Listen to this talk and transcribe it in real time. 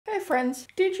Hey friends,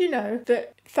 did you know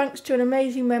that thanks to an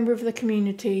amazing member of the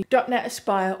community, .NET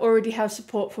Aspire already has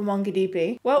support for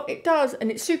MongoDB? Well, it does,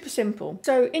 and it's super simple.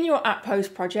 So in your app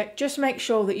host project, just make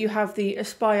sure that you have the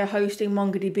Aspire hosting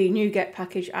MongoDB NuGet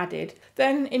package added.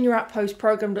 Then in your app host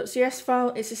program.cs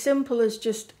file, it's as simple as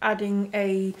just adding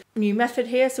a new method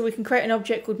here. So we can create an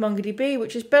object called MongoDB,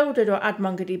 which is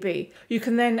builder.addMongoDB. You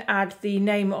can then add the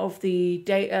name of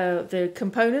the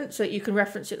component so that you can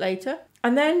reference it later.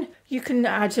 And then you can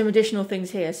add some additional things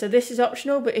here. So this is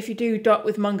optional, but if you do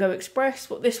with Mongo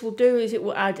Express, what this will do is it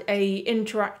will add a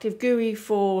interactive GUI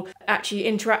for actually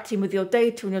interacting with your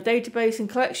data and your database and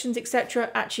collections, etc.,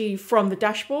 actually from the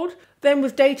dashboard. Then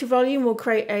with data volume, we'll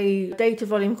create a data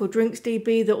volume called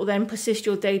DrinksDB that will then persist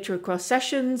your data across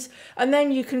sessions. And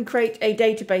then you can create a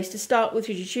database to start with,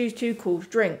 should you choose to, called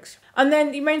drinks. And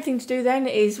then the main thing to do then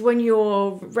is when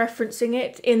you're referencing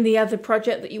it in the other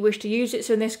project that you wish to use it,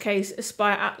 so in this case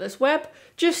Aspire Atlas Web,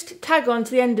 just tag on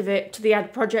to the end of it to the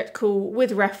add project call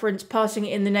with reference, passing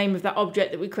it in the name of that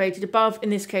object that we created above,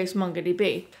 in this case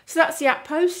MongoDB. So that's the app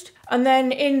host. And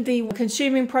then in the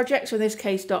consuming project, so in this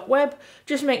case .web,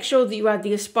 just make sure that you add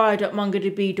the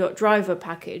aspire.mongodb.driver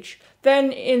package.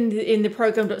 Then in the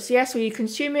program.cs where you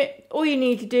consume it, all you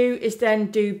need to do is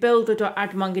then do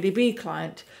builder.addMongoDB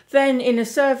client. Then in a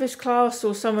service class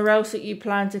or somewhere else that you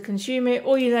plan to consume it,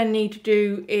 all you then need to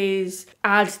do is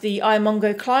add the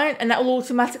iMongo client, and that will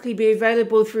automatically be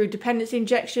available through dependency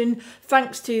injection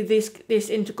thanks to this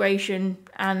integration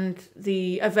and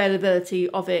the availability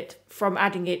of it from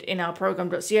adding it in our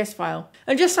program.cs file.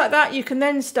 And just like that, you can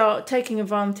then start taking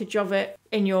advantage of it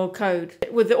in your code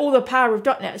with all the power of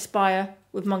 .NET Aspire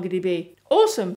with MongoDB. Awesome!